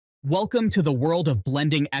Welcome to the world of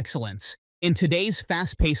blending excellence. In today's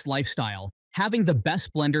fast-paced lifestyle, having the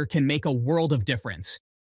best blender can make a world of difference.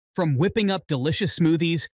 From whipping up delicious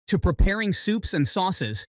smoothies to preparing soups and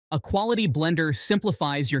sauces, a quality blender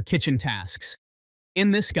simplifies your kitchen tasks.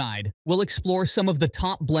 In this guide, we'll explore some of the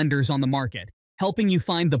top blenders on the market, helping you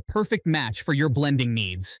find the perfect match for your blending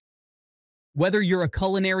needs. Whether you're a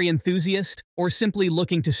culinary enthusiast or simply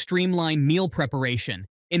looking to streamline meal preparation,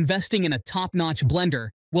 investing in a top-notch blender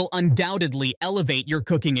will undoubtedly elevate your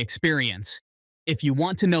cooking experience. If you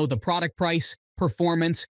want to know the product price,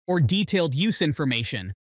 performance, or detailed use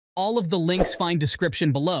information, all of the links find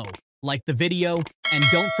description below. Like the video, and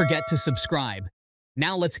don't forget to subscribe.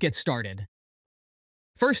 Now let's get started.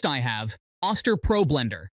 First I have Oster Pro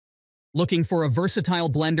Blender. Looking for a versatile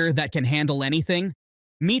blender that can handle anything?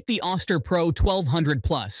 Meet the Oster Pro 1200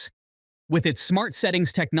 Plus. With its smart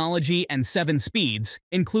settings technology and 7 speeds,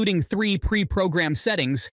 including 3 pre-programmed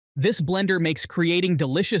settings, this blender makes creating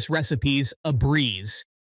delicious recipes a breeze.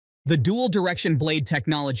 The dual-direction blade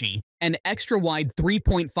technology and extra-wide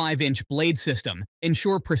 3.5-inch blade system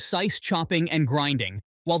ensure precise chopping and grinding,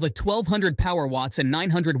 while the 1200 power watts and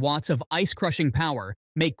 900 watts of ice-crushing power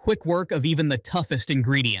make quick work of even the toughest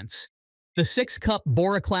ingredients. The 6-cup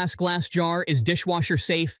Bora-class glass jar is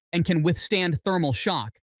dishwasher-safe and can withstand thermal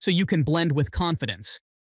shock, so you can blend with confidence.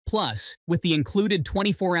 Plus, with the included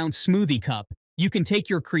 24-ounce smoothie cup, you can take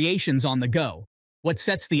your creations on the go. What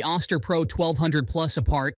sets the Oster Pro 1200 Plus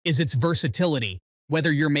apart is its versatility.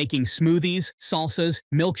 Whether you're making smoothies, salsas,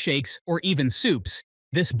 milkshakes, or even soups,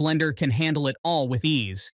 this blender can handle it all with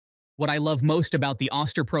ease. What I love most about the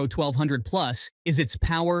Oster Pro 1200 Plus is its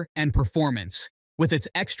power and performance. With its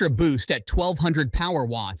extra boost at 1200 power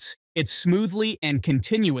watts, it smoothly and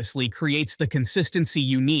continuously creates the consistency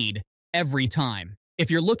you need every time. If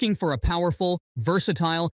you're looking for a powerful,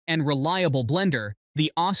 versatile, and reliable blender,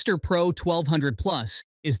 the Oster Pro 1200 Plus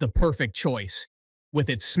is the perfect choice. With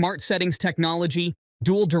its smart settings technology,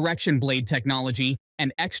 dual-direction blade technology,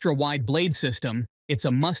 and extra-wide blade system, it's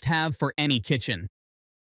a must-have for any kitchen.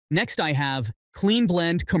 Next I have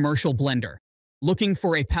Cleanblend Commercial Blender. Looking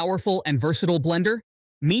for a powerful and versatile blender?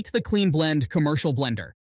 Meet the Cleanblend Commercial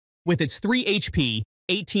Blender. With its 3 HP,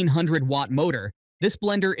 1800-watt motor, this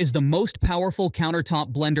blender is the most powerful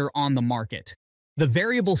countertop blender on the market. The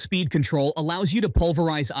variable speed control allows you to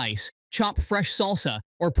pulverize ice, chop fresh salsa,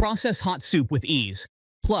 or process hot soup with ease.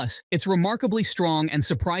 Plus, it's remarkably strong and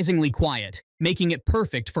surprisingly quiet, making it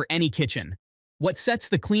perfect for any kitchen. What sets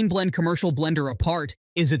the Cleanblend Commercial Blender apart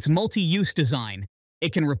is its multi-use design.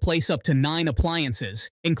 It can replace up to 9 appliances,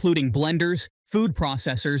 including blenders, food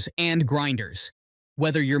processors, and grinders.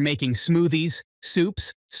 Whether you're making smoothies,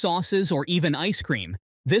 soups, sauces, or even ice cream,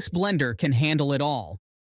 this blender can handle it all.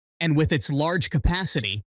 And with its large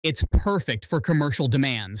capacity, it's perfect for commercial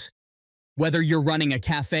demands. Whether you're running a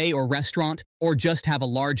cafe or restaurant, or just have a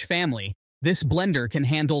large family, this blender can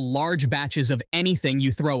handle large batches of anything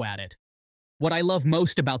you throw at it. What I love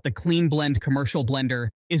most about the Cleanblend Commercial Blender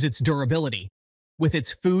is its durability. With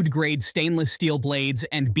its food-grade stainless steel blades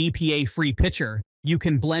and BPA-free pitcher, you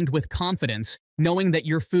can blend with confidence, knowing that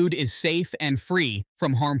your food is safe and free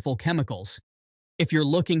from harmful chemicals. If you're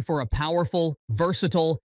looking for a powerful,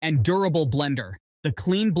 versatile, and durable blender, the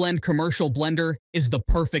Cleanblend Commercial Blender is the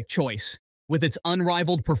perfect choice. With its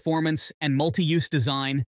unrivaled performance and multi-use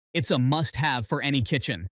design, it's a must-have for any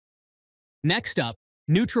kitchen. Next up,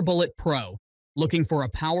 nutribullet Pro. Looking for a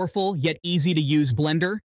powerful yet easy-to-use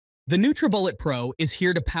blender? The nutribullet Pro is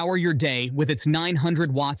here to power your day with its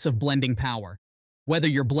 900 watts of blending power. Whether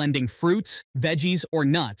you're blending fruits, veggies, or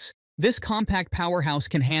nuts, this compact powerhouse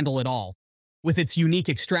can handle it all. With its unique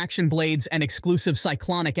extraction blades and exclusive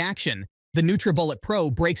cyclonic action, the nutribullet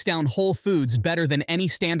Pro breaks down whole foods better than any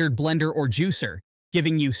standard blender or juicer,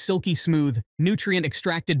 giving you silky smooth,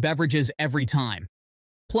 nutrient-extracted beverages every time.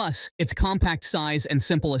 Plus, its compact size and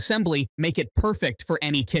simple assembly make it perfect for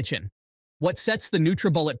any kitchen. What sets the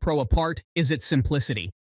nutribullet Pro apart is its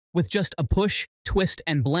simplicity. With just a push, twist,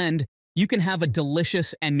 and blend, you can have a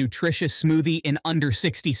delicious and nutritious smoothie in under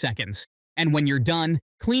 60 seconds. And when you're done,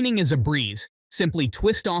 cleaning is a breeze. Simply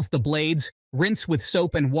twist off the blades, rinse with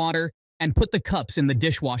soap and water, and put the cups in the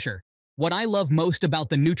dishwasher. What I love most about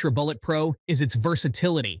the nutribullet Pro is its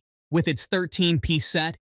versatility. With its 13-piece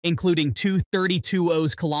set, including 2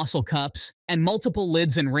 32-oz colossal cups and multiple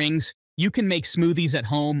lids and rings, you can make smoothies at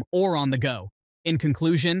home or on the go. In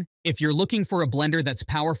conclusion, if you're looking for a blender that's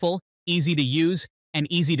powerful, easy to use, and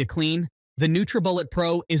easy to clean, the nutribullet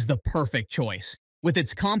Pro is the perfect choice. With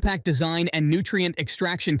its compact design and nutrient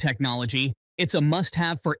extraction technology, it's a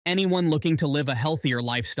must-have for anyone looking to live a healthier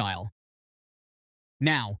lifestyle.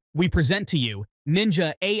 Now, we present to you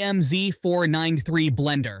Ninja AMZ493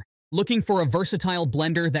 Blender. Looking for a versatile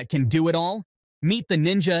blender that can do it all? Meet the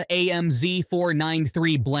Ninja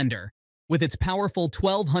AMZ493 Blender. With its powerful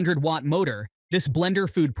 1200-watt motor, this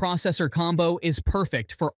blender food processor combo is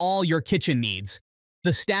perfect for all your kitchen needs.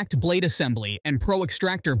 The stacked blade assembly and pro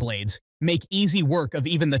extractor blades make easy work of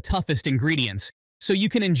even the toughest ingredients, so you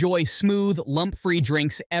can enjoy smooth, lump-free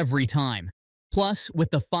drinks every time. Plus,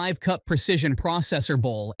 with the 5-cup precision processor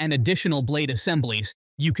bowl and additional blade assemblies,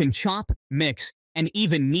 you can chop, mix, and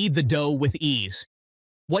even knead the dough with ease.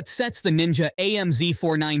 What sets the Ninja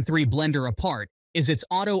AMZ493 Blender apart is its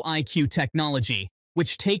Auto IQ technology,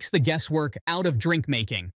 which takes the guesswork out of drink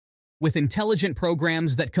making. With intelligent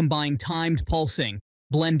programs that combine timed pulsing,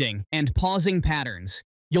 blending, and pausing patterns,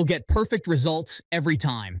 you'll get perfect results every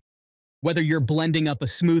time. Whether you're blending up a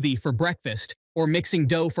smoothie for breakfast or mixing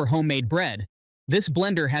dough for homemade bread, this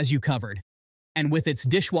blender has you covered. And with its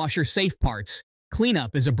dishwasher-safe parts,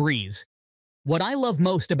 cleanup is a breeze. What I love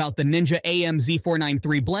most about the Ninja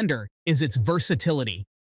AMZ493 Blender is its versatility.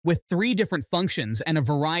 With 3 different functions and a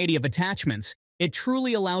variety of attachments, it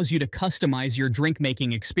truly allows you to customize your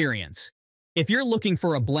drink-making experience. If you're looking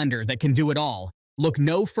for a blender that can do it all, look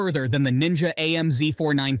no further than the Ninja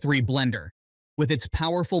AMZ493 Blender. With its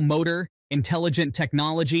powerful motor, intelligent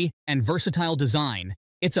technology, and versatile design,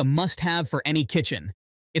 it's a must-have for any kitchen.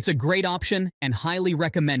 It's a great option and highly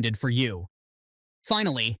recommended for you.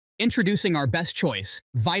 Finally, introducing our best choice,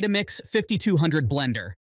 Vitamix 5200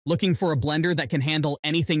 Blender. Looking for a blender that can handle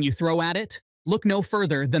anything you throw at it? Look no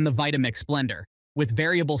further than the Vitamix blender. With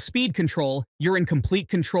variable speed control, you're in complete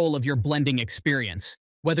control of your blending experience.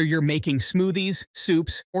 Whether you're making smoothies,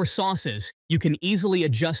 soups, or sauces, you can easily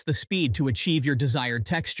adjust the speed to achieve your desired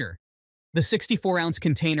texture. The 64-ounce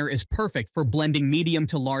container is perfect for blending medium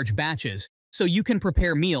to large batches, so you can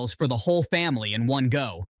prepare meals for the whole family in one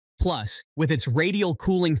go. Plus, with its radial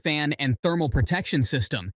cooling fan and thermal protection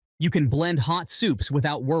system, you can blend hot soups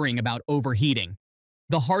without worrying about overheating.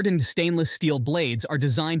 The hardened stainless steel blades are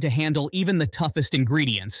designed to handle even the toughest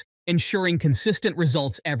ingredients, ensuring consistent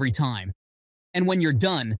results every time. And when you're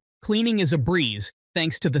done, cleaning is a breeze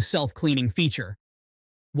thanks to the self-cleaning feature.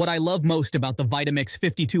 What I love most about the Vitamix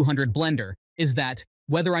 5200 Blender is that,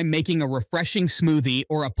 whether I'm making a refreshing smoothie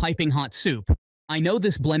or a piping hot soup, I know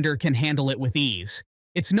this blender can handle it with ease.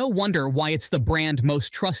 It's no wonder why it's the brand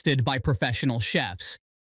most trusted by professional chefs.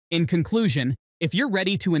 In conclusion, if you're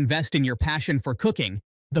ready to invest in your passion for cooking,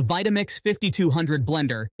 the Vitamix 5200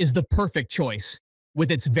 Blender is the perfect choice. With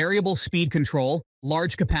its variable speed control,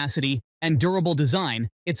 large capacity, and durable design,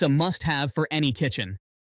 it's a must-have for any kitchen.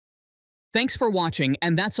 Thanks for watching,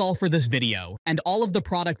 and that's all for this video, and all of the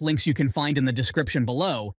product links you can find in the description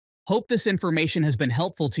below. Hope this information has been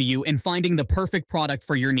helpful to you in finding the perfect product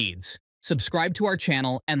for your needs. Subscribe to our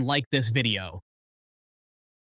channel and like this video.